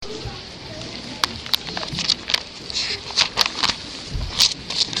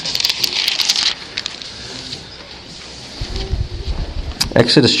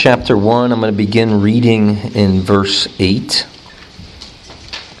Exodus chapter 1, I'm going to begin reading in verse 8.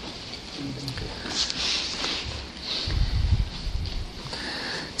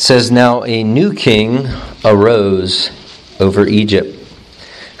 It says, "Now a new king arose over Egypt,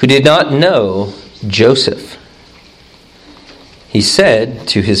 who did not know Joseph. He said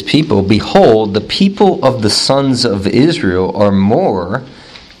to his people, 'Behold, the people of the sons of Israel are more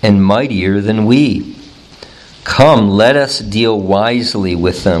and mightier than we. Come, let us deal wisely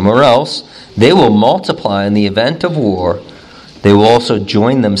with them, or else they will multiply in the event of war. They will also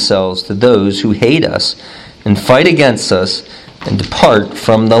join themselves to those who hate us and fight against us and depart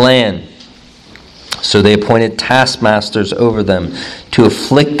from the land.' So they appointed taskmasters over them to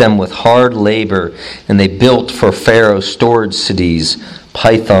afflict them with hard labor, and they built for Pharaoh storage cities,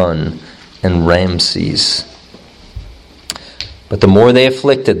 Pithom and Ramses. But the more they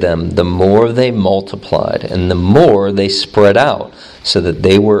afflicted them, the more they multiplied, and the more they spread out, so that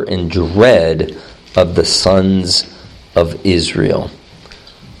they were in dread of the sons of Israel."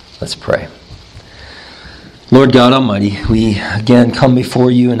 Let's pray. Lord God Almighty, we again come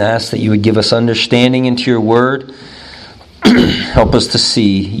before you and ask that you would give us understanding into your word. Help us to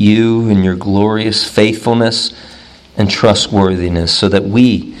see you and your glorious faithfulness and trustworthiness, so that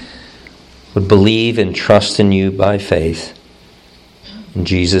we would believe and trust in you by faith. In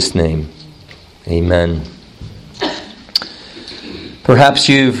Jesus' name, amen. Perhaps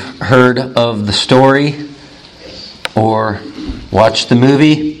you've heard of the story or watched the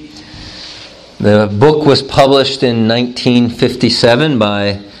movie. The book was published in 1957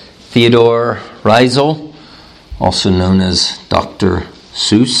 by Theodore Reisel, also known as Dr.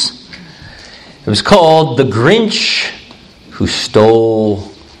 Seuss. It was called The Grinch Who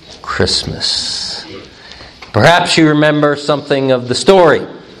Stole Christmas. Perhaps you remember something of the story.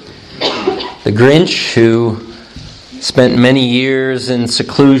 The Grinch, who spent many years in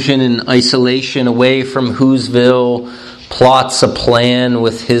seclusion and isolation away from Whoville, plots a plan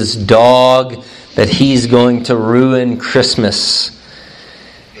with his dog that he's going to ruin Christmas.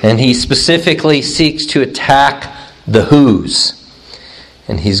 And he specifically seeks to attack the Whos.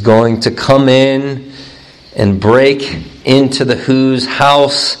 And he's going to come in and break into the Whos'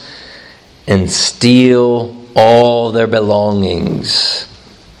 house and steal all their belongings.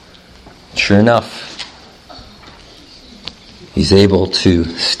 Sure enough, he's able to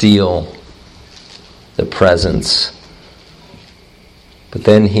steal the presents. But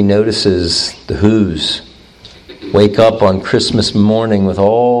then he notices the Whos wake up on Christmas morning with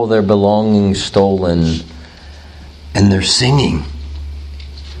all their belongings stolen, and they're singing.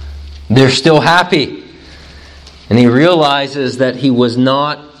 They're still happy. And he realizes that he was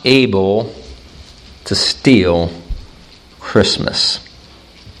not able to steal Christmas.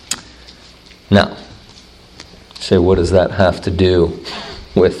 Now, say, what does that have to do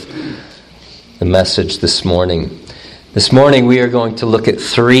with the message this morning? This morning we are going to look at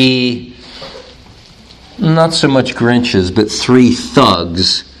three, not so much Grinches, but three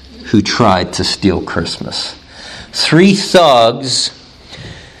thugs who tried to steal Christmas. Three thugs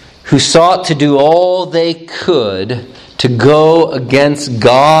who sought to do all they could to go against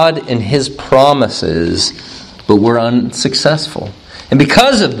God and His promises, but were unsuccessful. And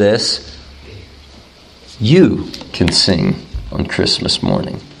because of this, you can sing on Christmas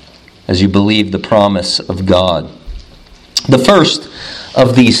morning as you believe the promise of God. The first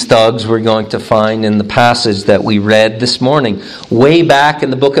of these thugs we're going to find in the passage that we read this morning. Way back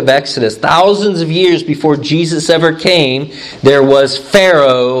in the book of Exodus, thousands of years before Jesus ever came, there was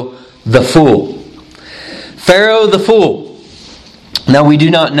Pharaoh the fool. Pharaoh the fool. Now we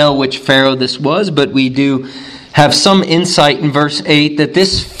do not know which Pharaoh this was, but we do have some insight in verse 8 that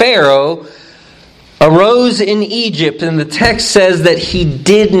this Pharaoh arose in Egypt, and the text says that he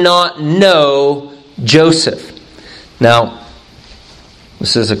did not know Joseph. Now,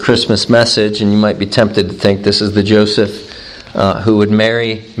 this is a Christmas message, and you might be tempted to think this is the Joseph who would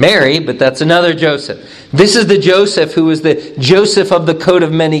marry Mary, but that's another Joseph. This is the Joseph who was the Joseph of the coat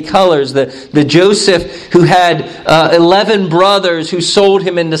of many colors, the Joseph who had 11 brothers who sold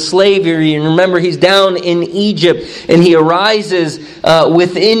him into slavery. And remember, he's down in Egypt, and he arises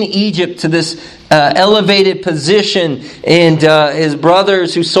within Egypt to this elevated position, and his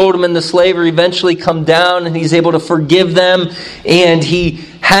brothers who sold him into slavery eventually come down, and he's able to forgive them, and he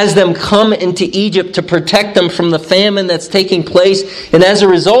has them come into Egypt to protect them from the famine that's taking place. And as a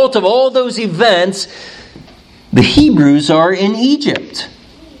result of all those events, the Hebrews are in Egypt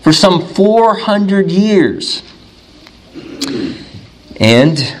for some 400 years.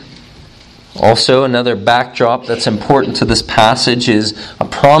 And also, another backdrop that's important to this passage is a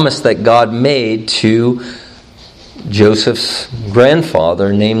promise that God made to Joseph's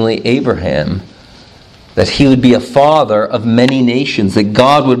grandfather, namely Abraham, that he would be a father of many nations, that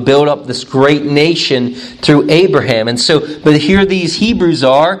God would build up this great nation through Abraham. And so, but here these Hebrews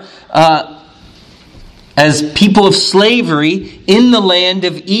are, as people of slavery in the land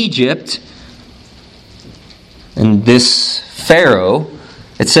of Egypt. And this Pharaoh,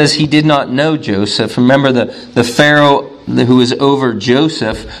 it says he did not know Joseph. Remember, the Pharaoh who was over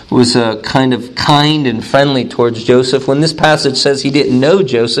Joseph was kind and friendly towards Joseph. When this passage says he didn't know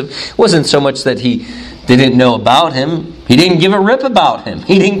Joseph, it wasn't so much that he didn't know about him. He didn't give a rip about him.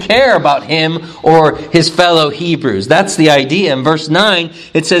 He didn't care about him or his fellow Hebrews. That's the idea. In verse 9,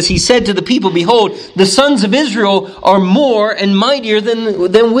 it says, he said to the people, behold, the sons of Israel are more and mightier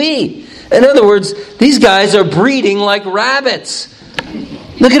than we. In other words, these guys are breeding like rabbits.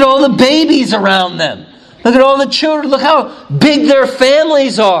 Look at all the babies around them. Look at all the children. Look how big their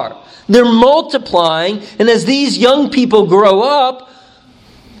families are. They're multiplying. And as these young people grow up,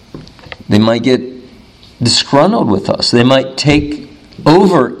 they might get disgruntled with us. They might take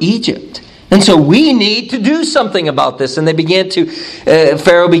over Egypt. And so we need to do something about this. And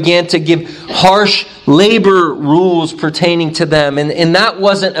Pharaoh began to give harsh labor rules pertaining to them. And that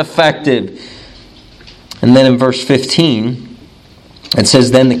wasn't effective. And then in verse 15, it says,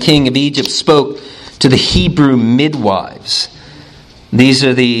 then the king of Egypt spoke to the Hebrew midwives. These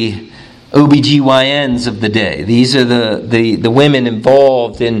are the OBGYNs of the day. These are the women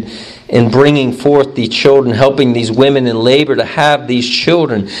involved in bringing forth these children, helping these women in labor to have these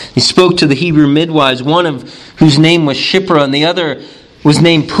children. He spoke to the Hebrew midwives, one of whose name was Shiphrah, and the other was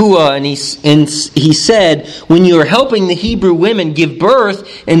named Puah. And he said, when you are helping the Hebrew women give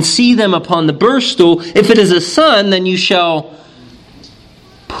birth and see them upon the birth stool, if it is a son, then you shall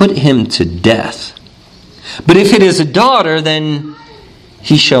put him to death. But if it is a daughter, then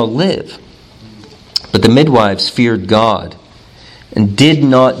he shall live. But the midwives feared God and did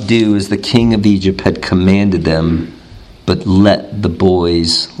not do as the king of Egypt had commanded them, but let the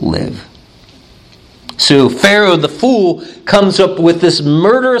boys live. So Pharaoh the fool comes up with this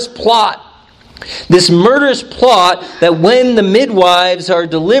murderous plot. This murderous plot that when the midwives are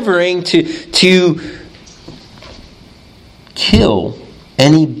delivering to kill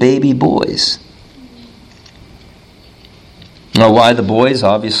any baby boys. Now, why the boys?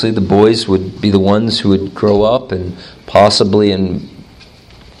 Obviously, the boys would be the ones who would grow up and possibly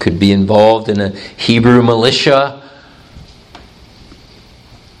could be involved in a Hebrew militia.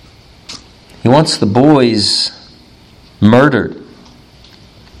 He wants the boys murdered.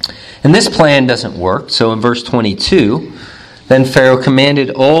 And this plan doesn't work. So in verse 22, then Pharaoh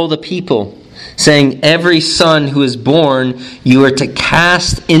commanded all the people, saying, every son who is born you are to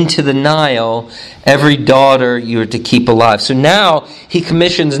cast into the Nile, every daughter you are to keep alive. So now he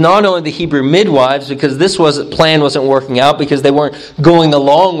commissions not only the Hebrew midwives, because this plan wasn't working out, because they weren't going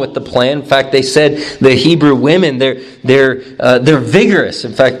along with the plan. In fact, they said the Hebrew women, they're vigorous.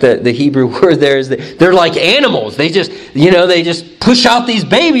 In fact, the Hebrew word there is that they're like animals. They just push out these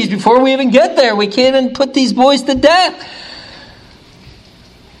babies before we even get there. We can't even put these boys to death.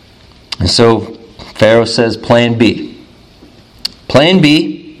 And so Pharaoh says, plan B. Plan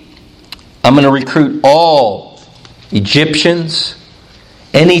B, I'm going to recruit all Egyptians.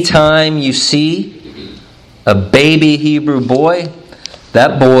 Anytime you see a baby Hebrew boy,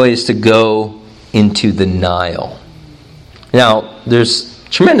 that boy is to go into the Nile. Now, there's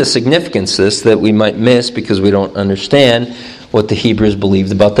tremendous significance to this that we might miss because we don't understand what the Hebrews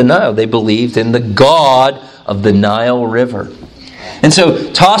believed about the Nile. They believed in the God of the Nile River. And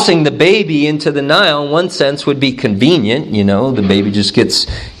so tossing the baby into the Nile, in one sense, would be convenient. The baby just gets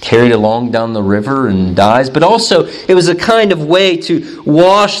carried along down the river and dies. But also, it was a kind of way to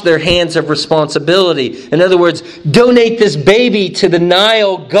wash their hands of responsibility. In other words, donate this baby to the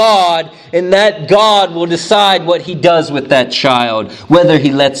Nile god, and that god will decide what he does with that child, whether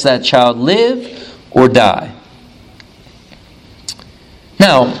he lets that child live or die.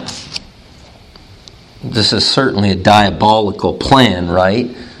 Now, this is certainly a diabolical plan, right?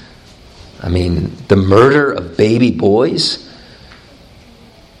 I mean, the murder of baby boys.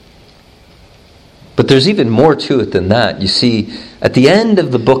 But there's even more to it than that. You see, at the end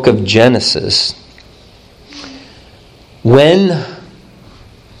of the book of Genesis, when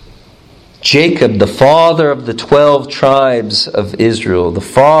Jacob, the father of the 12 tribes of Israel, the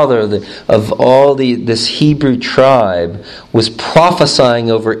father of all this Hebrew tribe, was prophesying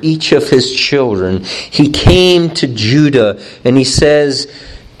over each of his children, he came to Judah and he says,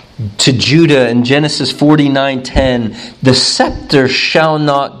 to Judah in Genesis 49:10, "The scepter shall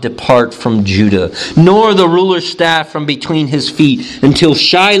not depart from Judah, nor the ruler's staff from between his feet, until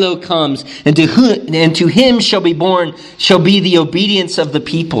Shiloh comes, and to him shall be the obedience of the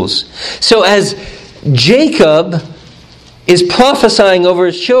peoples." So as Jacob is prophesying over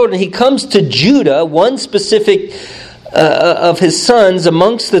his children, he comes to Judah, one specific of his sons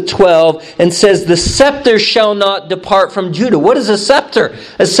amongst the 12, and says, "The scepter shall not depart from Judah." What is a scepter?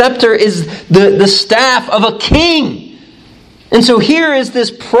 A scepter is the staff of a king. And so here is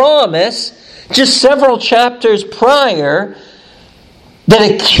this promise, just several chapters prior, that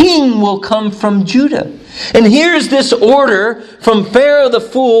a king will come from Judah. And here's this order from Pharaoh the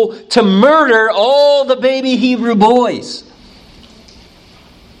fool to murder all the baby Hebrew boys.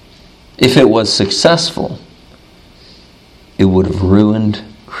 If it was successful, it would have ruined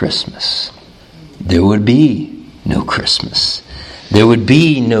Christmas. There would be no Christmas. There would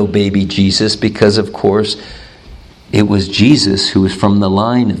be no baby Jesus because, of course, it was Jesus who was from the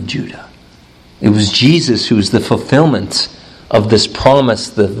line of Judah. It was Jesus who was the fulfillment of this promise,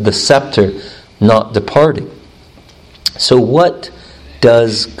 the scepter not departing. So what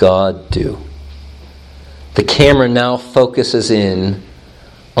does God do? The camera now focuses in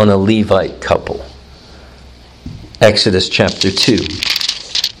on a Levite couple. Exodus chapter 2.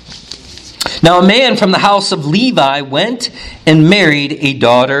 "Now a man from the house of Levi went and married a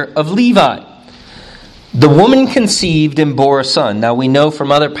daughter of Levi. The woman conceived and bore a son." Now we know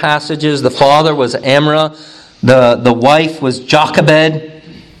from other passages the father was Amram, the wife was Jochebed,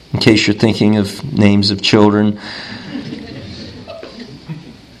 in case you're thinking of names of children.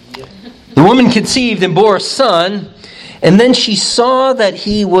 The woman conceived and bore a son, and then she saw that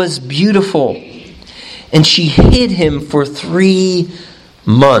he was beautiful, and she hid him for 3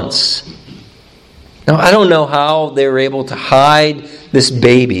 months. Now, I don't know how they were able to hide this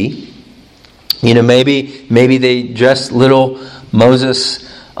baby. You know, maybe they dressed little Moses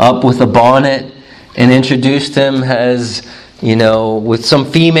up with a bonnet and introduced him as, with some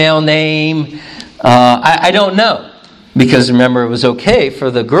female name. I don't know. Because remember, it was okay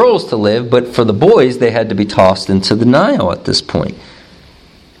for the girls to live, but for the boys, they had to be tossed into the Nile at this point.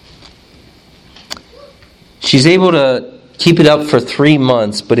 She's able to keep it up for 3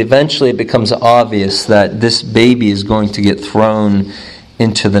 months, but eventually it becomes obvious that this baby is going to get thrown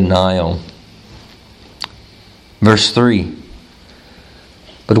into the Nile. Verse 3.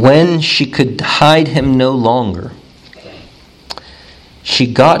 "But when she could hide him no longer, she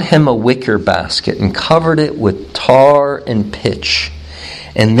got him a wicker basket and covered it with tar and pitch.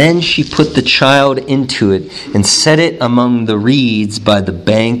 And then she put the child into it and set it among the reeds by the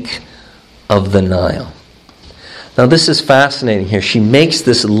bank of the Nile." Now this is fascinating here. She makes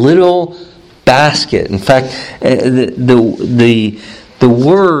this little basket. In fact, the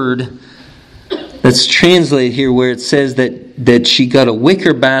word that's translated here where it says that she got a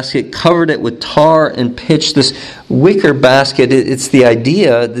wicker basket, covered it with tar and pitch. This wicker basket, it's the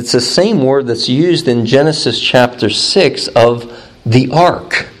idea, it's the same word that's used in Genesis chapter 6 of the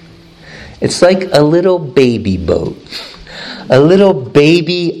ark. It's like a little baby boat. A little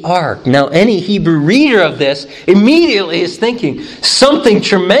baby ark. Now, any Hebrew reader of this immediately is thinking, something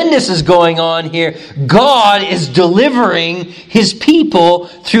tremendous is going on here. God is delivering His people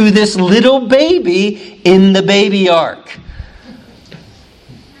through this little baby in the baby ark.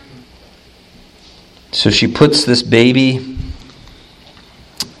 So she puts this baby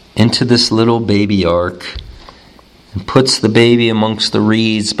into this little baby ark and puts the baby amongst the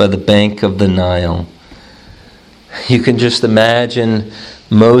reeds by the bank of the Nile. You can just imagine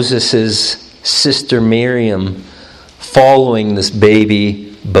Moses' sister Miriam following this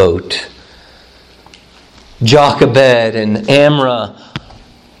baby boat. Jochebed and Amram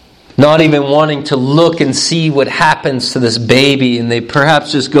not even wanting to look and see what happens to this baby, and they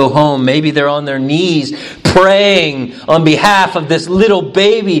perhaps just go home. Maybe they're on their knees praying on behalf of this little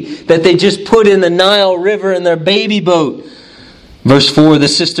baby that they just put in the Nile River in their baby boat. Verse 4, the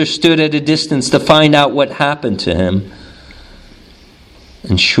sister stood at a distance to find out what happened to him.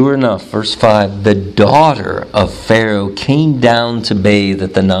 And sure enough, verse 5, the daughter of Pharaoh came down to bathe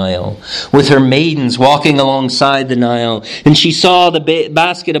at the Nile, with her maidens walking alongside the Nile. And she saw the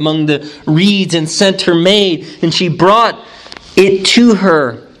basket among the reeds and sent her maid, and she brought it to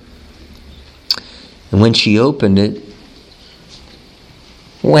her. And when she opened it,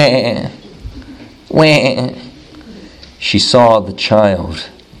 she saw the child,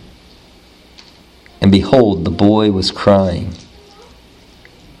 and behold, the boy was crying.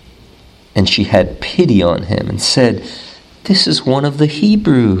 And she had pity on him and said, "This is one of the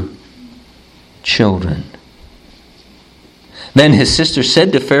Hebrew children." Then his sister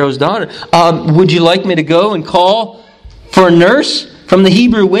said to Pharaoh's daughter, would you like me to go and call for a nurse from the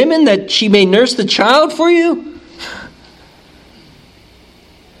Hebrew women that she may nurse the child for you?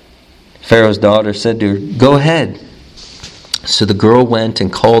 Pharaoh's daughter said to her, go ahead. So the girl went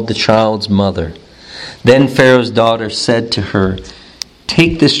and called the child's mother. Then Pharaoh's daughter said to her,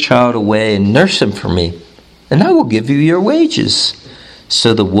 take this child away and nurse him for me, and I will give you your wages.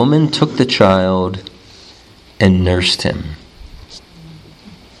 So the woman took the child and nursed him.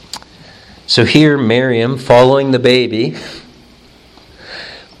 So here Miriam, following the baby,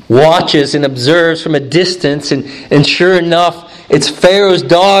 watches and observes from a distance, and sure enough, it's Pharaoh's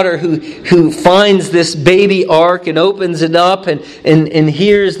daughter who finds this baby ark and opens it up and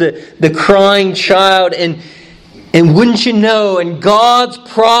hears the crying child. And wouldn't you know, in God's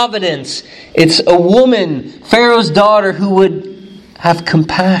providence, it's a woman, Pharaoh's daughter, who would have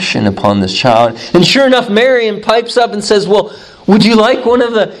compassion upon this child. And sure enough, Miriam pipes up and says, well, would you like one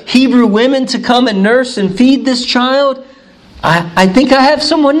of the Hebrew women to come and nurse and feed this child? I think I have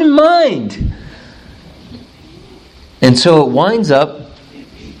someone in mind. And so it winds up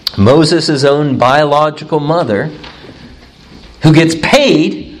Moses' own biological mother, who gets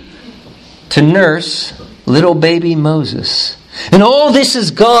paid to nurse little baby Moses. And all this is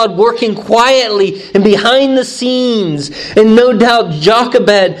God working quietly and behind the scenes. And no doubt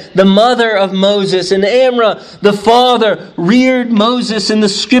Jochebed, the mother of Moses, and Amram, the father, reared Moses in the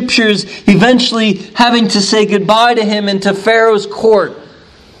scriptures, eventually having to say goodbye to him into Pharaoh's court.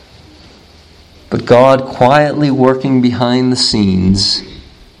 But God quietly working behind the scenes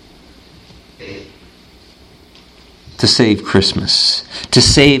to save Christmas, to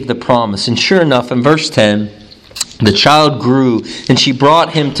save the promise. And sure enough, in verse 10, the child grew, and she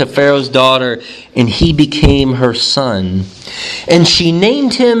brought him to Pharaoh's daughter, and he became her son. And she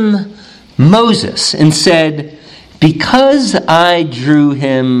named him Moses, and said, because I drew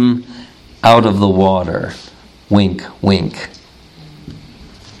him out of the water. Wink, wink.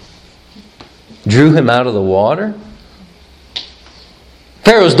 Drew him out of the water?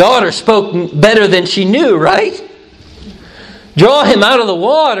 Pharaoh's daughter spoke better than she knew, right? Draw him out of the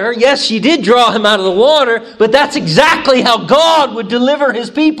water. Yes, she did draw him out of the water, but that's exactly how God would deliver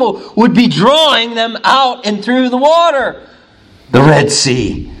his people, would be drawing them out and through the water. The Red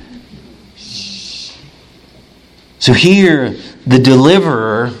Sea. So here, the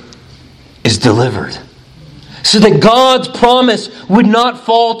deliverer is delivered. So that God's promise would not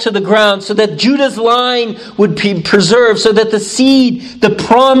fall to the ground. So that Judah's line would be preserved. So that the seed, the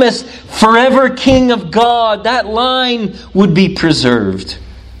promised forever King of God, that line would be preserved.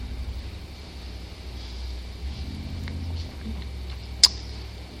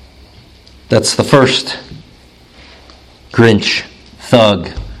 That's the first Grinch thug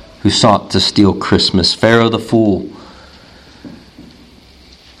who sought to steal Christmas. Pharaoh the fool.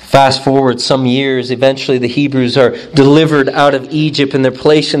 Fast forward some years, eventually the Hebrews are delivered out of Egypt and they're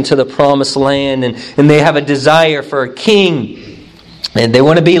placed into the promised land, and they have a desire for a king. And they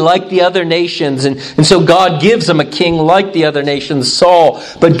want to be like the other nations. And so God gives them a king like the other nations, Saul.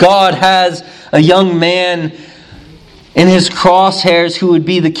 But God has a young man in his crosshairs who would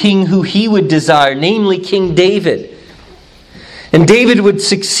be the king who he would desire, namely King David. And David would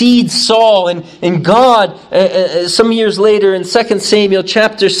succeed Saul, and God, some years later in 2 Samuel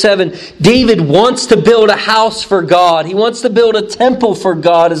chapter 7, David wants to build a house for God. He wants to build a temple for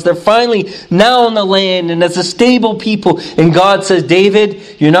God as they're finally now in the land and as a stable people. And God says,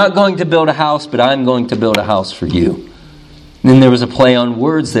 David, you're not going to build a house, but I'm going to build a house for you. And then there was a play on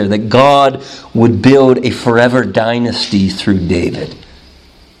words there, that God would build a forever dynasty through David.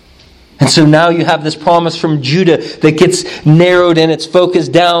 And so now you have this promise from Judah that gets narrowed and it's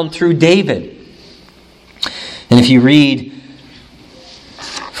focused down through David. And if you read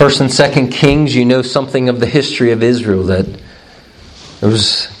 1 and 2 Kings, you know something of the history of Israel, that there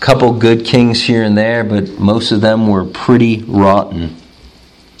was a couple good kings here and there, but most of them were pretty rotten.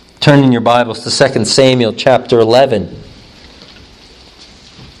 Turn in your Bibles to 2 Samuel chapter 11.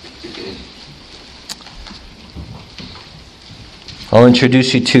 I'll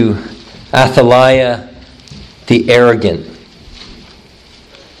introduce you to Athaliah the arrogant.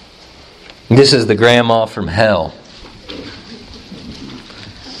 This is the grandma from hell.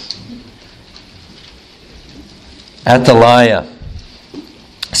 Athaliah.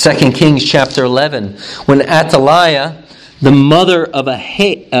 2 Kings chapter 11. When Athaliah, the mother of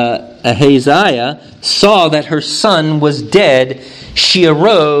Ahaziah, saw that her son was dead, she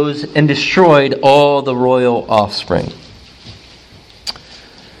arose and destroyed all the royal offspring.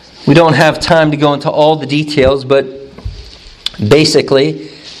 We don't have time to go into all the details, but basically,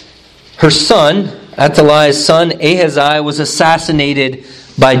 her son, Athaliah's son Ahaziah was assassinated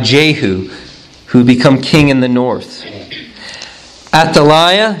by Jehu, who became king in the north.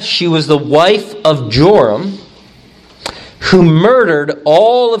 Athaliah, she was the wife of Joram, who murdered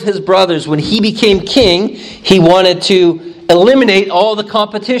all of his brothers. When he became king, he wanted to eliminate all the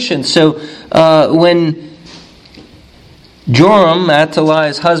competition. So when Joram,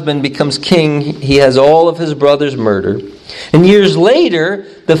 Athaliah's husband, becomes king, he has all of his brothers murdered. And years later,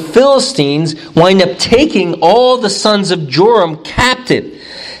 the Philistines wind up taking all the sons of Joram captive.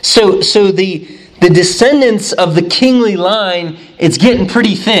 So the descendants of the kingly line, it's getting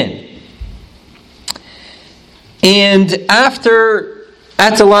pretty thin. And after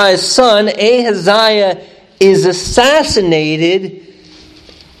Athaliah's son, Ahaziah, is assassinated,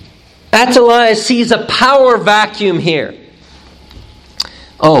 Athaliah sees a power vacuum here.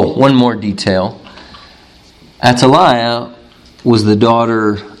 Oh, one more detail. Athaliah was the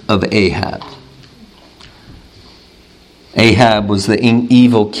daughter of Ahab. Ahab was the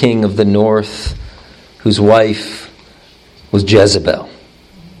evil king of the north, whose wife was Jezebel.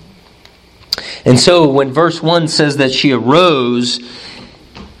 And so when verse 1 says that she arose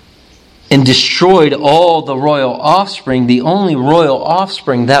and destroyed all the royal offspring, the only royal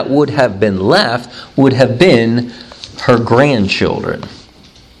offspring that would have been left would have been her grandchildren.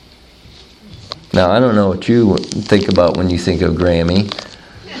 Now, I don't know what you think about when you think of Grammy.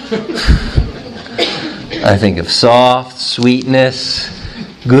 I think of soft, sweetness,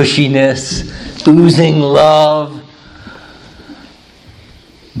 gushiness, oozing love.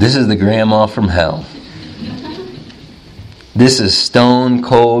 This is the grandma from hell. This is stone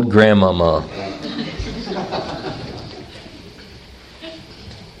cold grandmama.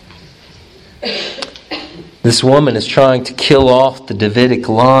 This woman is trying to kill off the Davidic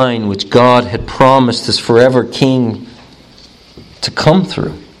line which God had promised his forever king to come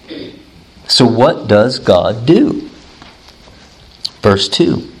through. So what does God do? Verse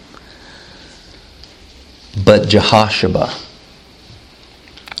 2. But Jehosheba,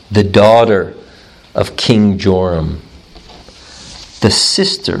 the daughter of King Joram, the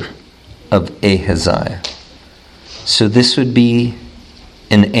sister of Ahaziah. So this would be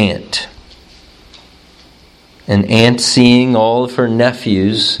an aunt. An aunt seeing all of her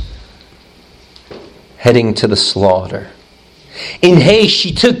nephews heading to the slaughter. In haste,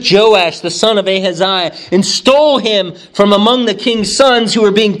 she took Joash, the son of Ahaziah, and stole him from among the king's sons who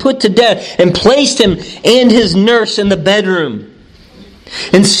were being put to death, and placed him and his nurse in the bedroom.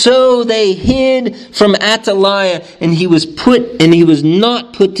 And so they hid from Athaliah, and he was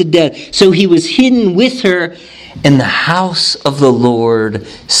not put to death. So he was hidden with her in the house of the Lord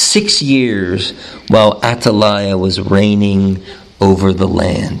 6 years, while Athaliah was reigning over the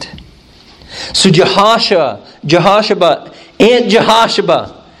land. So Jehosheba,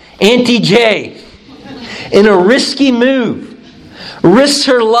 Auntie J, in a risky move, risks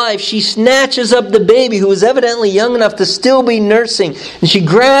her life. She snatches up the baby, who was evidently young enough to still be nursing, and she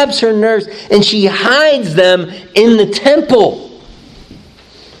grabs her nurse and she hides them in the temple.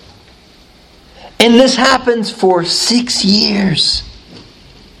 And this happens for 6 years.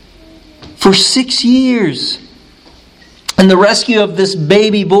 For 6 years. And the rescue of this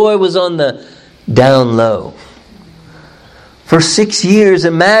baby boy was on the down low. For 6 years,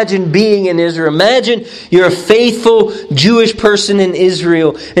 imagine being in Israel. Imagine you're a faithful Jewish person in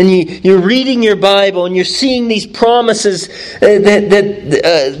Israel, and you're reading your Bible, and you're seeing these promises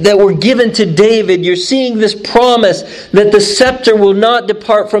that were given to David. You're seeing this promise that the scepter will not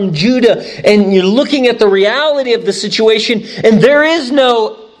depart from Judah, and you're looking at the reality of the situation, and there is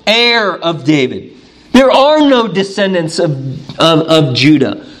no heir of David. There are no descendants of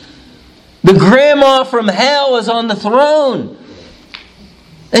Judah. The grandma from hell is on the throne.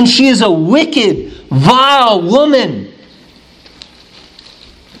 And she is a wicked, vile woman.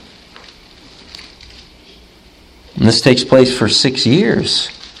 And this takes place for 6 years.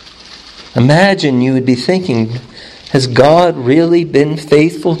 Imagine you would be thinking, has God really been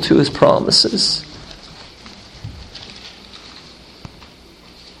faithful to his promises?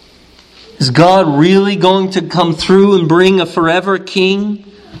 Is God really going to come through and bring a forever king?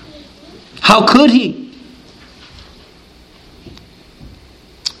 How could he?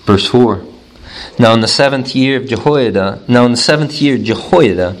 Verse 4. Now in the seventh year Jehoiada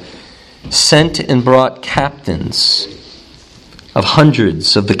sent and brought captains of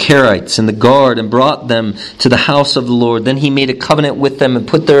hundreds of the Kerites and the guard, and brought them to the house of the Lord. Then he made a covenant with them and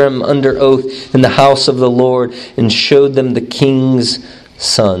put them under oath in the house of the Lord, and showed them the king's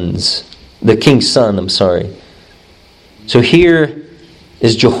son. So here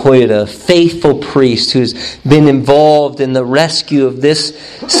is Jehoiada, a faithful priest who's been involved in the rescue of this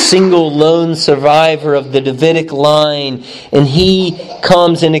single lone survivor of the Davidic line. And he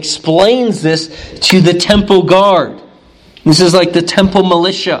comes and explains this to the temple guard. This is like the temple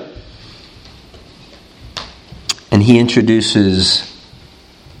militia. And he introduces,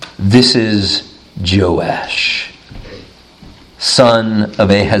 this is Joash, son of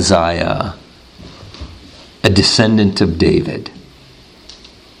Ahaziah, a descendant of David.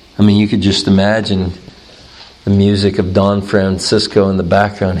 I mean, you could just imagine the music of Don Francisco in the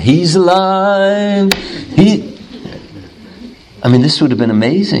background. He's alive. I mean, this would have been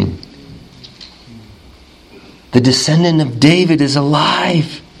amazing. The descendant of David is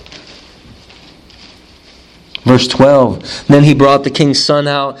alive. Verse 12, then he brought the king's son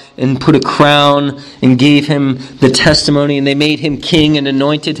out and put a crown and gave him the testimony, and they made him king and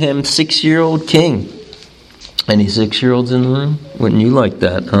anointed him 6-year-old king. Any 6-year-olds in the room? Wouldn't you like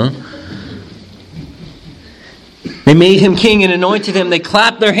that, huh? They made him king and anointed him. They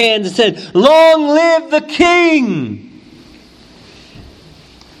clapped their hands and said, "Long live the king!"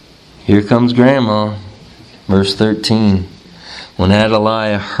 Here comes Grandma. Verse 13. When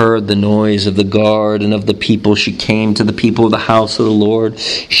Athaliah heard the noise of the guard and of the people, she came to the people of the house of the Lord.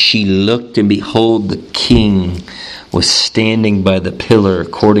 She looked, and behold, the king was standing by the pillar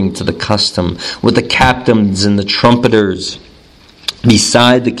according to the custom, with the captains and the trumpeters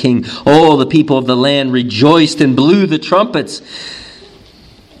beside the king. All the people of the land rejoiced and blew the trumpets.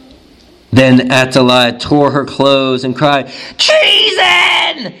 Then Athaliah tore her clothes and cried,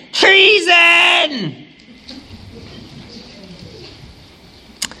 "Treason! Treason!"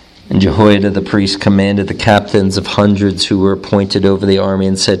 And Jehoiada the priest commanded the captains of hundreds who were appointed over the army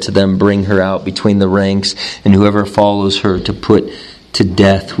and said to them, "Bring her out between the ranks, and whoever follows her to put to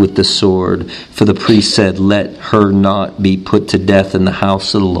death with the sword." For the priest said, "Let her not be put to death in the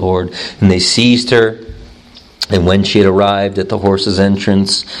house of the Lord." And they seized her, and when she had arrived at the horses'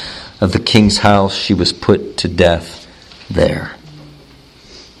 entrance of the king's house, she was put to death there.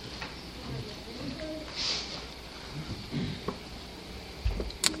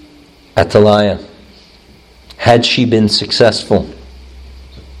 Athaliah, had she been successful,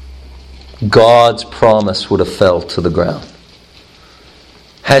 God's promise would have fell to the ground.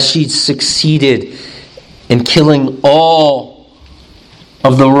 Has she succeeded in killing all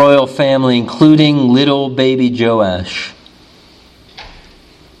of the royal family, including little baby Joash,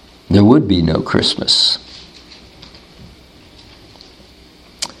 there would be no Christmas.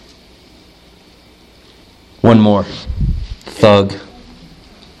 One more thug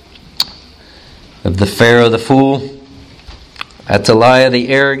of the Pharaoh the fool, Athaliah the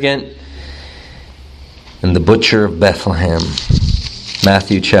arrogant, and the butcher of Bethlehem.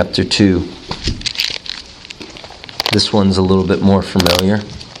 Matthew chapter 2. This one's a little bit more familiar.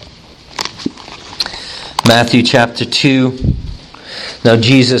 Matthew chapter 2. Now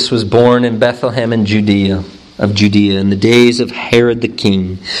Jesus was born in Bethlehem in Judea in the days of Herod the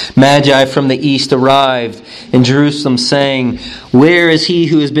king. Magi from the east arrived in Jerusalem, saying, "Where is he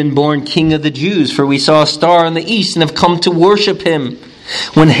who has been born King of the Jews? For we saw a star in the east and have come to worship him."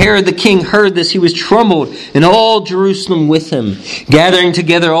 When Herod the king heard this, he was troubled, and all Jerusalem with him. Gathering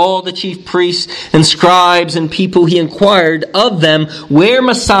together all the chief priests and scribes and people, he inquired of them where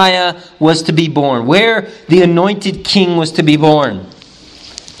Messiah was to be born, where the anointed king was to be born.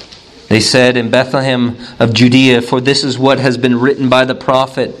 They said, "In Bethlehem of Judea, for this is what has been written by the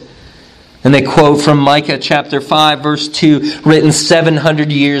prophet." And they quote from Micah chapter 5, verse 2, written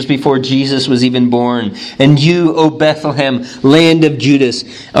 700 years before Jesus was even born. "And you, O Bethlehem, land of Judah,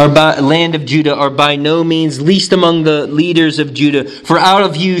 are by no means least among the leaders of Judah. For out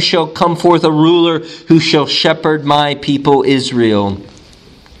of you shall come forth a ruler who shall shepherd my people Israel."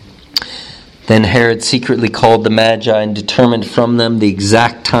 Then Herod secretly called the Magi and determined from them the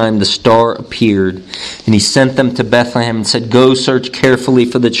exact time the star appeared. And he sent them to Bethlehem and said, "Go search carefully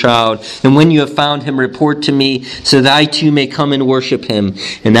for the child. And when you have found him, report to me, so that I too may come and worship him."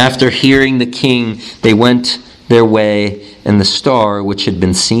 And after hearing the king, they went their way. And the star, which had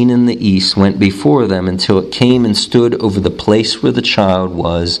been seen in the east, went before them until it came and stood over the place where the child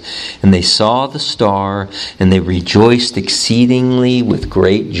was. And they saw the star, and they rejoiced exceedingly with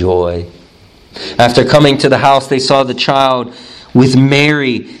great joy. After coming to the house, they saw the child with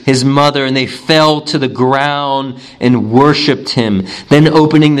Mary, his mother, and they fell to the ground and worshipped him. Then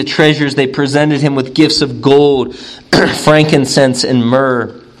opening the treasures, they presented him with gifts of gold, frankincense, and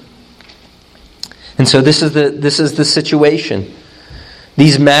myrrh. And so this is the situation.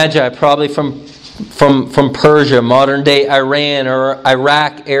 These Magi, probably from from Persia, modern day Iran or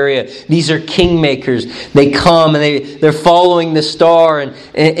Iraq area. These are kingmakers. They come and they're following the star,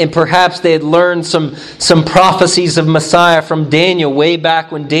 and perhaps they had learned some prophecies of Messiah from Daniel way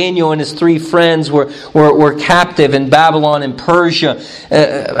back when Daniel and his 3 friends were captive in Babylon and Persia.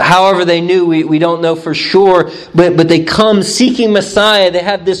 However they knew, we don't know for sure, but they come seeking Messiah. They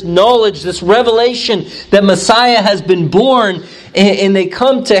have this knowledge, this revelation that Messiah has been born, and they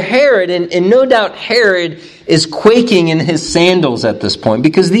come to Herod, and no doubt Herod is quaking in his sandals at this point,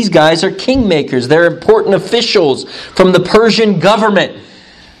 because these guys are kingmakers. They're important officials from the Persian government.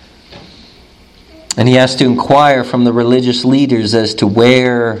 And he has to inquire from the religious leaders as to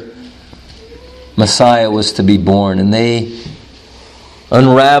where Messiah was to be born. And they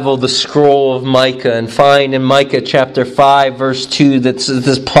unravel the scroll of Micah and find in Micah chapter 5 verse 2 that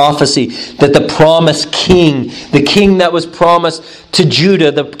this prophecy that the promised king, the king that was promised to Judah,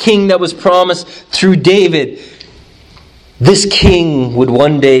 the king that was promised through David, this king would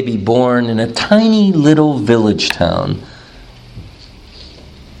one day be born in a tiny little village town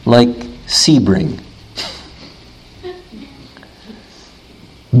like Sebring,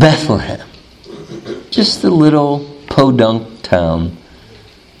 Bethlehem, just a little podunk town.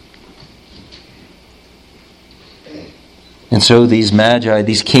 And so these magi,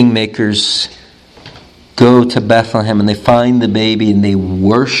 these kingmakers, go to Bethlehem and they find the baby and they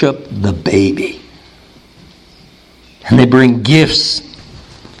worship the baby. And they bring gifts.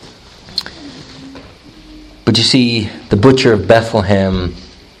 But you see, the butcher of Bethlehem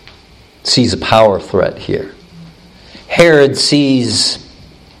sees a power threat here. Herod sees,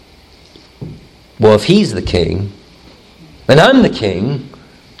 well, if he's the king, and I'm the king,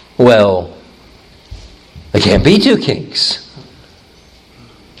 well, there can't be 2 kings.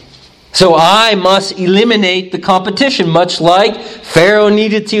 So I must eliminate the competition, much like Pharaoh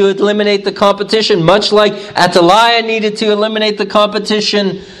needed to eliminate the competition, much like Athaliah needed to eliminate the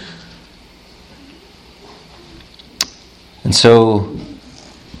competition. And so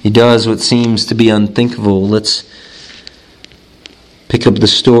he does what seems to be unthinkable. Let's pick up the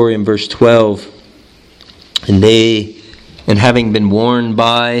story in verse 12. And having been warned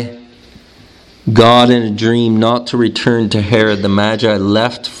by God in a dream not to return to Herod, the Magi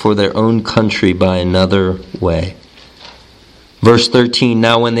left for their own country by another way. Verse 13,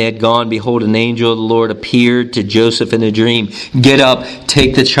 now when they had gone, behold, an angel of the Lord appeared to Joseph in a dream. Get up,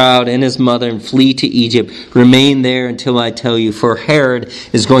 take the child and his mother and flee to Egypt. Remain there until I tell you, for Herod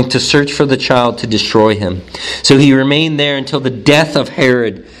is going to search for the child to destroy him. So he remained there until the death of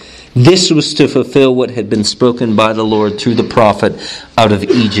Herod. This was to fulfill what had been spoken by the Lord through the prophet, out of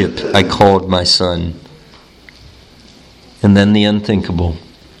Egypt I called my son. And then the unthinkable.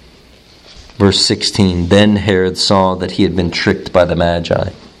 Verse 16, then Herod saw that he had been tricked by the Magi.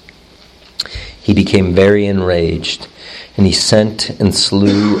 He became very enraged, and he sent and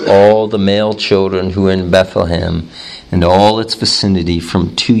slew all the male children who were in Bethlehem and all its vicinity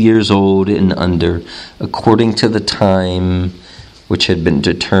from 2 years old and under, according to the time which had been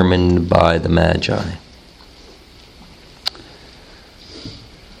determined by the Magi.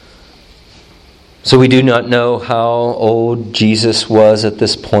 So we do not know how old Jesus was at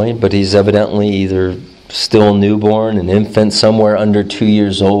this point, but he's evidently either still newborn, an infant, somewhere under 2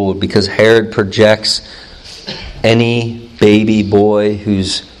 years old, because Herod projects any baby boy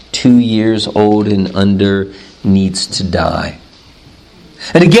who's 2 years old and under needs to die.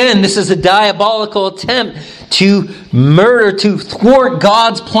 And again, this is a diabolical attempt to murder, to thwart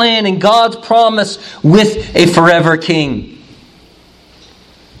God's plan and God's promise with a forever king.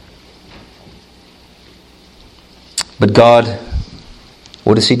 But God,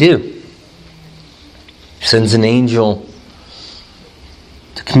 what does he do? He sends an angel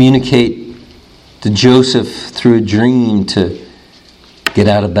to communicate to Joseph through a dream to get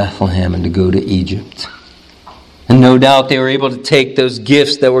out of Bethlehem and to go to Egypt. And no doubt they were able to take those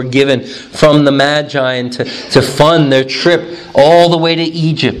gifts that were given from the Magi and to fund their trip all the way to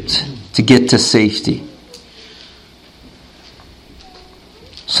Egypt to get to safety.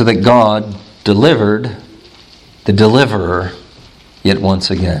 So that God delivered the deliverer yet once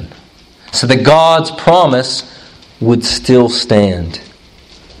again. So that God's promise would still stand.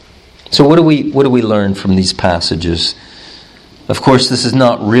 So what do we learn from these passages? Of course, this is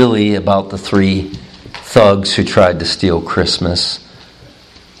not really about the 3 thugs who tried to steal Christmas.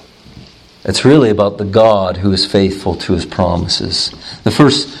 It's really about the God who is faithful to his promises. The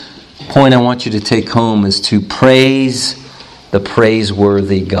first point I want you to take home is to praise the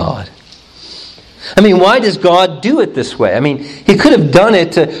praiseworthy God. I mean, why does God do it this way? I mean, he could have done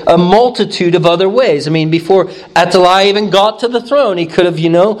it a multitude of other ways. I mean, before Athaliah even got to the throne, he could have,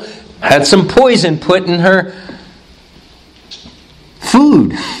 had some poison put in her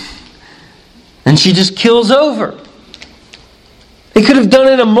food. And she just kills over. He could have done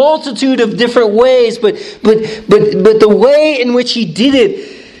it a multitude of different ways, but the way in which he did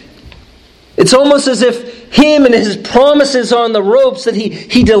it, it's almost as if him and his promises on the ropes, that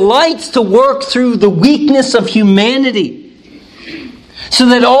he delights to work through the weakness of humanity. So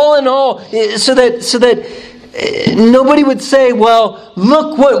that all in all, so that nobody would say, well,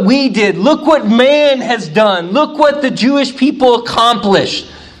 look what we did. Look what man has done. Look what the Jewish people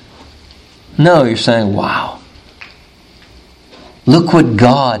accomplished. No, you're saying, wow. Look what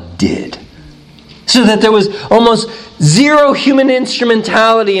God did. So that there was almost zero human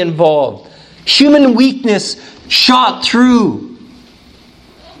instrumentality involved. Human weakness shot through.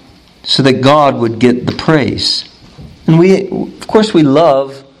 So that God would get the praise. And of course we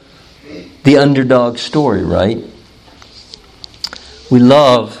love the underdog story, right? We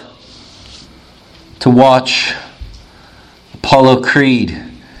love to watch Apollo Creed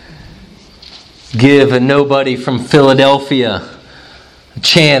give a nobody from Philadelphia a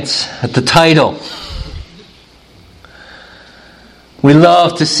chance at the title. We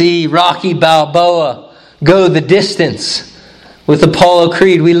love to see Rocky Balboa go the distance with Apollo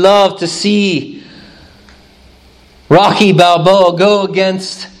Creed. We love to see Rocky Balboa go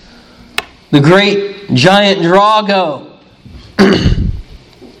against the great giant Drago.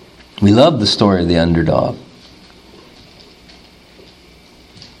 We love the story of the underdog.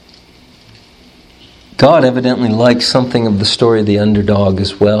 God evidently likes something of the story of the underdog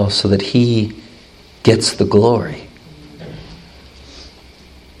as well, so that he gets the glory.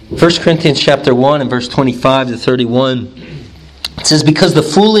 1 Corinthians chapter 1 and verse 25 to 31, it says, because the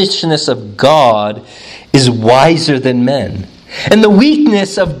foolishness of God is wiser than men, and the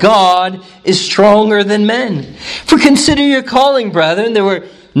weakness of God is stronger than men. For consider your calling, brethren. There were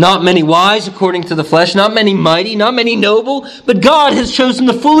not many wise according to the flesh, not many mighty, not many noble, but God has chosen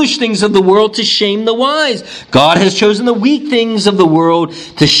the foolish things of the world to shame the wise. God has chosen the weak things of the world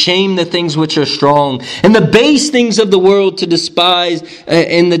to shame the things which are strong, and the base things of the world to despise,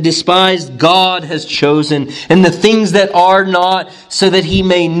 and the despised God has chosen, and the things that are not, so that he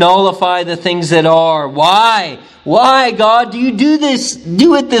may nullify the things that are. Why? Why, God, do you do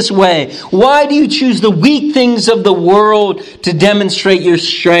it this way? Why do you choose the weak things of the world to demonstrate your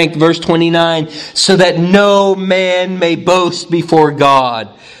strength? Verse 29, so that no man may boast before God.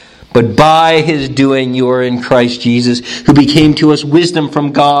 But by his doing you are in Christ Jesus, who became to us wisdom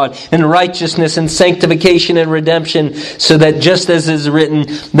from God, and righteousness and sanctification and redemption, so that just as is written,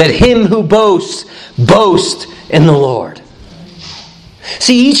 that him who boasts, boast in the Lord.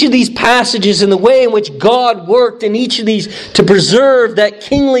 See, each of these passages and the way in which God worked in each of these to preserve that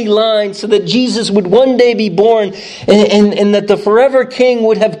kingly line so that Jesus would one day be born and that the forever king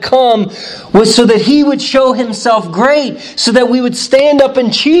would have come was so that he would show himself great, so that we would stand up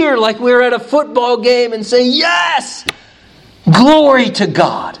and cheer like we were at a football game and say, yes! Glory to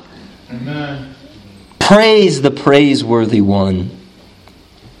God! Amen. Praise the praiseworthy one.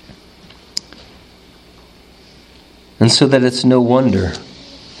 And so that it's no wonder,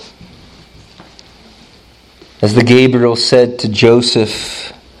 as the Gabriel said to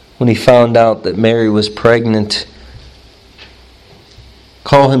Joseph when he found out that Mary was pregnant,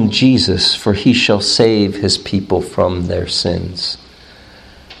 call him Jesus, for he shall save his people from their sins.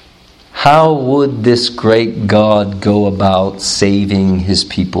 How would this great God go about saving his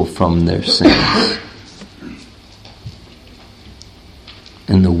people from their sins?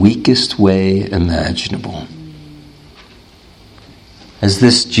 In the weakest way imaginable. As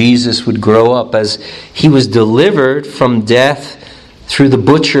this Jesus would grow up, as he was delivered from death through the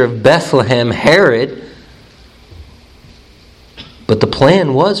butcher of Bethlehem, Herod. But the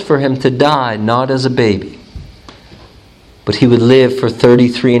plan was for him to die, not as a baby, but he would live for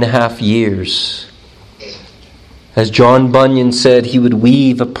 33 and a half years. As John Bunyan said, he would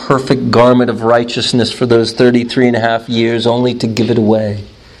weave a perfect garment of righteousness for those 33 and a half years, only to give it away.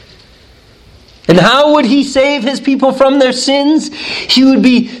 And how would he save his people from their sins? He would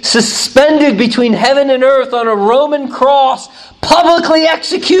be suspended between heaven and earth on a Roman cross, publicly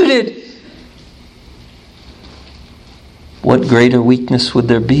executed. What greater weakness would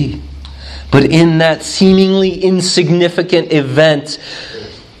there be? But in that seemingly insignificant event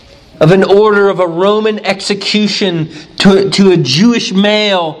of an order of a Roman execution to a Jewish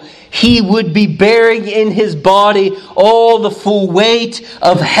male, he would be bearing in his body all the full weight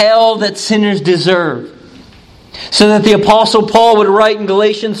of hell that sinners deserve. So that the Apostle Paul would write in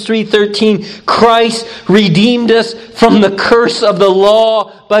Galatians 3:13, Christ redeemed us from the curse of the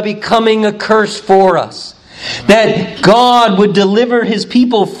law by becoming a curse for us. That God would deliver His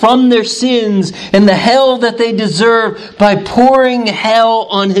people from their sins and the hell that they deserve by pouring hell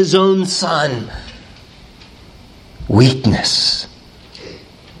on His own Son. Weakness.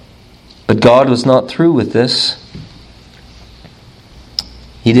 But God was not through with this.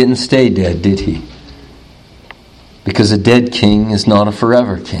 He didn't stay dead, did He? Because a dead king is not a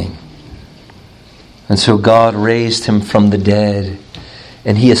forever king. And so God raised Him from the dead.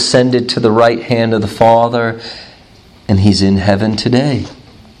 And He ascended to the right hand of the Father. And He's in heaven today,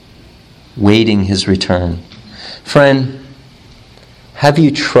 waiting His return. Friend, have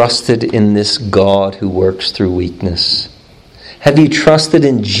you trusted in this God who works through weakness? Have you trusted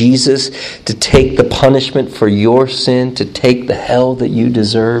in Jesus to take the punishment for your sin, to take the hell that you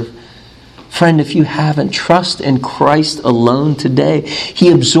deserve? Friend, if you haven't, trust in Christ alone today. He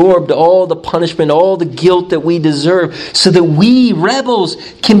absorbed all the punishment, all the guilt that we deserve, so that we, rebels,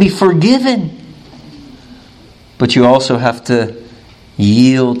 can be forgiven. But you also have to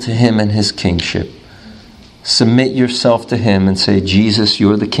yield to Him and His kingship. Submit yourself to Him and say, Jesus,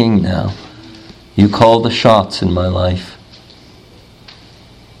 you're the king now. You call the shots in my life.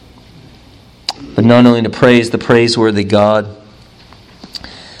 But not only to praise the praiseworthy God,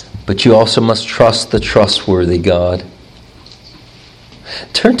 but you also must trust the trustworthy God.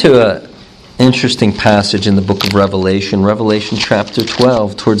 Turn to an interesting passage in the book of Revelation, Revelation chapter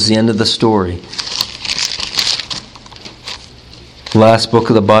 12, towards the end of the story. Last book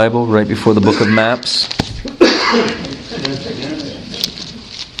of the Bible, right before the book of maps.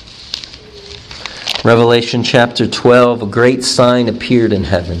 Revelation chapter 12, a great sign appeared in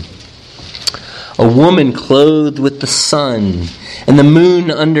heaven. A woman clothed with the sun, and the moon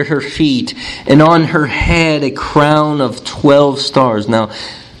under her feet, and on her head a crown of 12 stars. Now,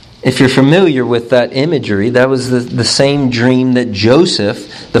 if you're familiar with that imagery, that was the same dream that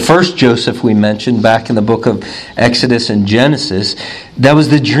Joseph, the first Joseph we mentioned back in the book of Exodus and Genesis, that was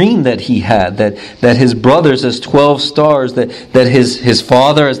the dream that he had, that his brothers as 12 stars, that his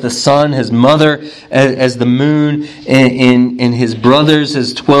father as the sun, his mother as the moon, and his brothers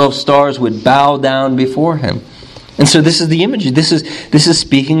as 12 stars would bow down before him. And so this is the imagery. This is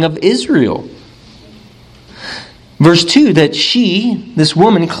speaking of Israel. Verse 2, that she, this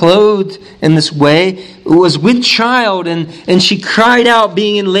woman clothed in this way, was with child, and she cried out,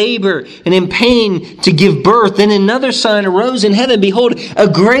 being in labor and in pain to give birth. Then another sign arose in heaven. Behold, a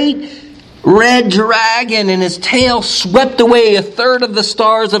great red dragon, and his tail swept away a third of the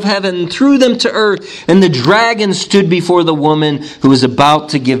stars of heaven and threw them to earth. And the dragon stood before the woman who was about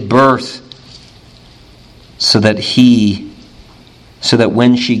to give birth, so that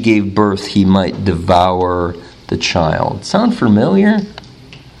when she gave birth, he might devour the child. Sound familiar?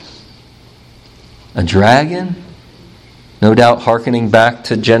 A dragon? No doubt hearkening back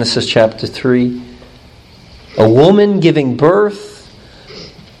to Genesis chapter 3. A woman giving birth.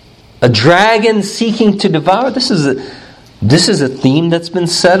 A dragon seeking to devour. This is a theme that's been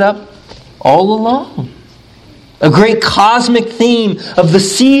set up all along. A great cosmic theme of the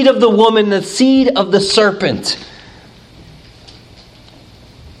seed of the woman, the seed of the serpent.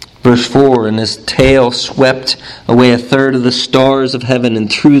 Verse 4, and his tail swept away a third of the stars of heaven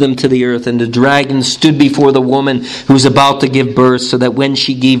and threw them to the earth. And the dragon stood before the woman who was about to give birth, so that when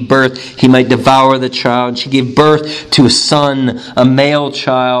she gave birth, he might devour the child. She gave birth to a son, a male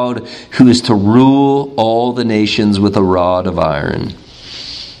child, who is to rule all the nations with a rod of iron.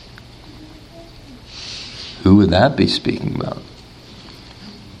 Who would that be speaking about?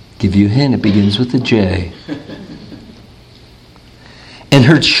 Give you a hint, it begins with a J. And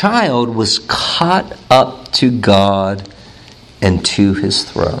her child was caught up to God and to His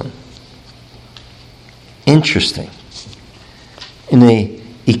throne. Interesting. In an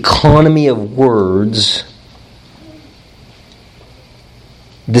economy of words,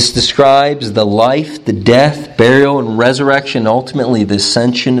 this describes the life, the death, burial, and resurrection, ultimately the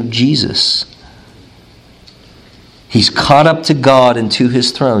ascension of Jesus. He's caught up to God and to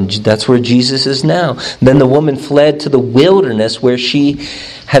His throne. That's where Jesus is now. Then the woman fled to the wilderness, where she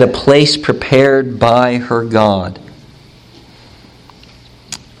had a place prepared by her God.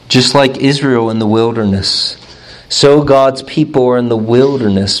 Just like Israel in the wilderness, so God's people are in the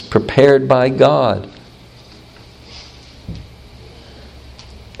wilderness, prepared by God.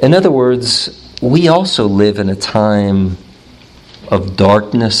 In other words, we also live in a time of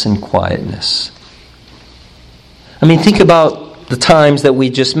darkness and quietness. I mean, think about the times that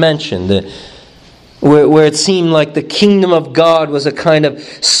we just mentioned. where it seemed like the kingdom of God was a kind of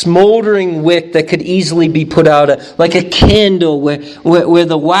smoldering wick that could easily be put out, like a candle where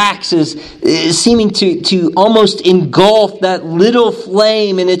the wax is seeming to almost engulf that little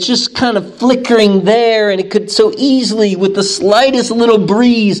flame, and it's just kind of flickering there, and it could so easily, with the slightest little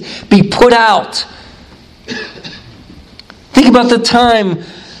breeze, be put out. Think about the time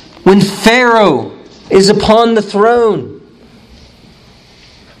when Pharaoh is upon the throne.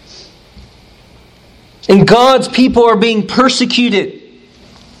 And God's people are being persecuted.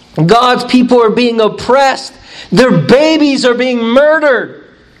 God's people are being oppressed. Their babies are being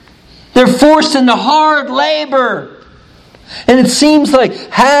murdered. They're forced into hard labor. And it seems like,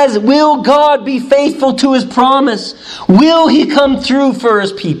 will God be faithful to His promise? Will He come through for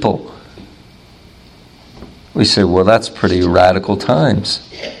His people? We say, well, that's pretty radical times.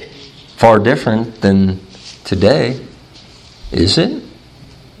 Far different than today. Is it?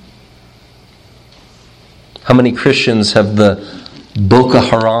 How many Christians have the Boko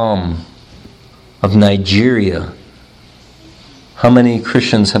Haram of Nigeria? How many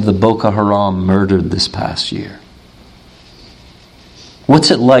Christians have the Boko Haram murdered this past year?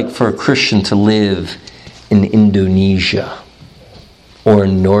 What's it like for a Christian to live in Indonesia or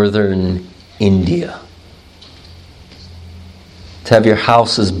in northern India? To have your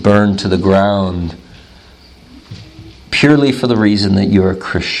houses burned to the ground purely for the reason that you're a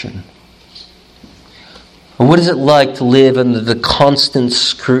Christian? Or what is it like to live under the constant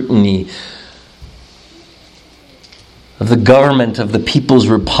scrutiny of the government of the People's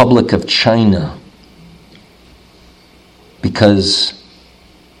Republic of China because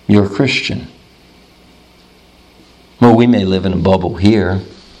you're a Christian? Well, we may live in a bubble here,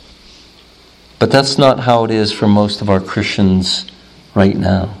 but that's not how it is for most of our Christians right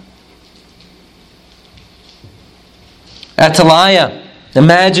now. Atalaya,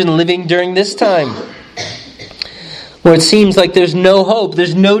 imagine living during this time, where it seems like there's no hope,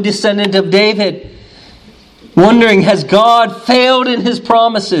 there's no descendant of David. Wondering, has God failed in His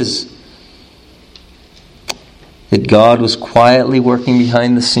promises? That God was quietly working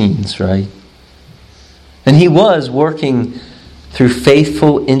behind the scenes, right? And He was working through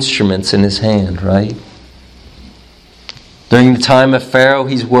faithful instruments in His hand, right? During the time of Pharaoh,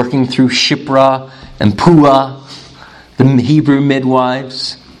 He's working through Shiphrah and Puah, the Hebrew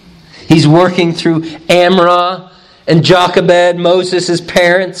midwives. He's working through Amram and Jochebed, Moses'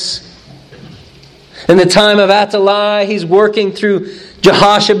 parents. In the time of Athaliah, He's working through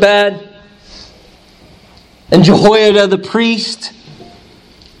Jehoshabad and Jehoiada the priest.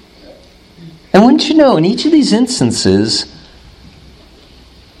 And wouldn't you know, in each of these instances,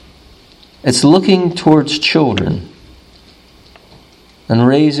 it's looking towards children and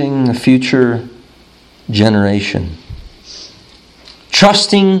raising a future generation.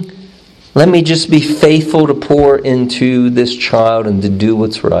 Trusting, let me just be faithful to pour into this child and to do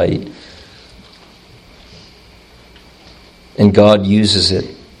what's right. And God uses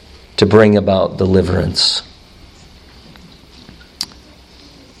it to bring about deliverance.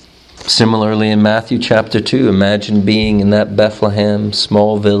 Similarly, in Matthew chapter 2, imagine being in that Bethlehem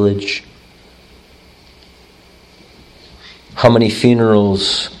small village. How many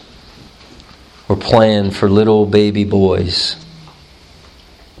funerals were planned for little baby boys?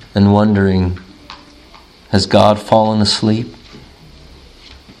 And wondering, has God fallen asleep?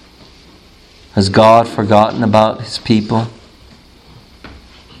 Has God forgotten about His people?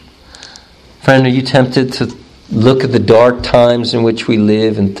 Friend, are you tempted to look at the dark times in which we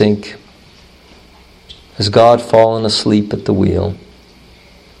live and think, has God fallen asleep at the wheel?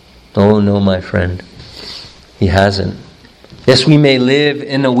 Oh no, my friend. He hasn't. Yes, we may live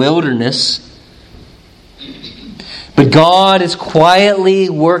in a wilderness, but God is quietly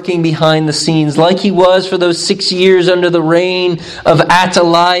working behind the scenes like He was for those 6 years under the reign of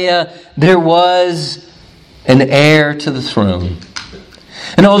Athaliah. There was an heir to the throne.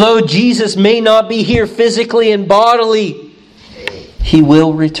 And although Jesus may not be here physically and bodily, He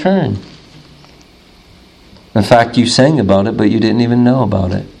will return. In fact, you sang about it, but you didn't even know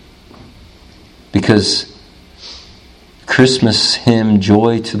about it. Because Christmas hymn,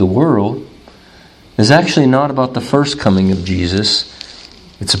 Joy to the World, is actually not about the first coming of Jesus.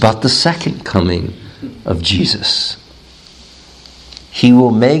 It's about the second coming of Jesus. He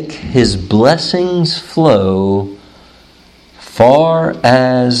will make His blessings flow far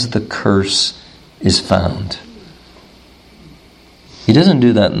as the curse is found. He doesn't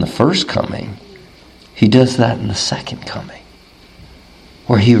do that in the first coming. He does that in the second coming,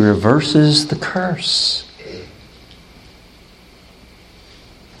 where He reverses the curse.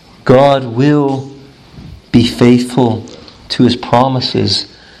 God will be faithful to His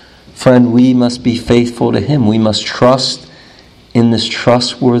promises Friend, we must be faithful to Him. We must trust in this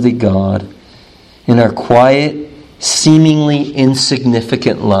trustworthy God in our quiet, seemingly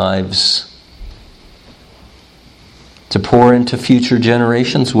insignificant lives, to pour into future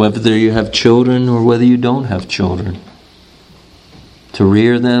generations, whether you have children or whether you don't have children, to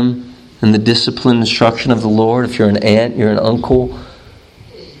rear them in the discipline and instruction of the Lord. If you're an aunt, you're an uncle,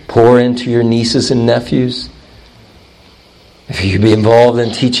 pour into your nieces and nephews. If you be involved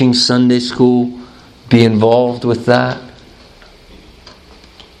in teaching Sunday school, be involved with that.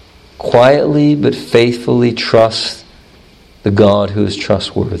 Quietly but faithfully trust the God who is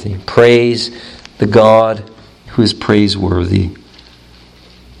trustworthy. Praise the God who is praiseworthy.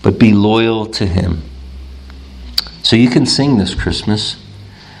 But be loyal to Him. So you can sing this Christmas.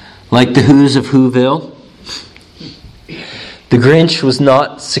 Like the Who's of Whoville, the Grinch was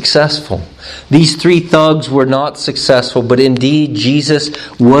not successful. These three thugs were not successful, but indeed Jesus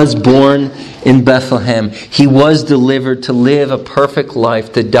was born in Bethlehem. He was delivered to live a perfect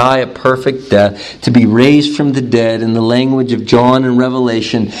life, to die a perfect death, to be raised from the dead, in the language of John and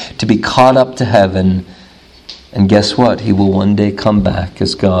Revelation, to be caught up to heaven. And guess what? He will one day come back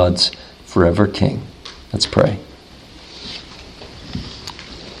as God's forever King. Let's pray.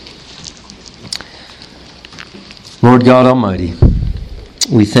 Lord God Almighty,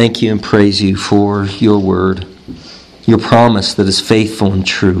 we thank you and praise you for your word, your promise that is faithful and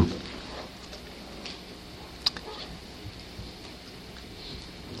true.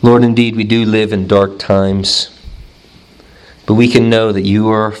 Lord, indeed, we do live in dark times, but we can know that you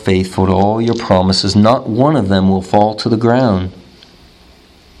are faithful to all your promises. Not one of them will fall to the ground.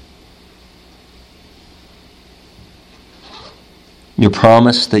 Your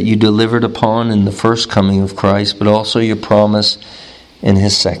promise that you delivered upon in the first coming of Christ, but also your promise in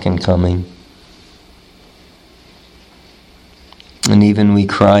His second coming. And even we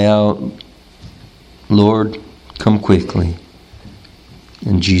cry out, Lord, come quickly.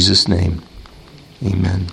 In Jesus' name, amen.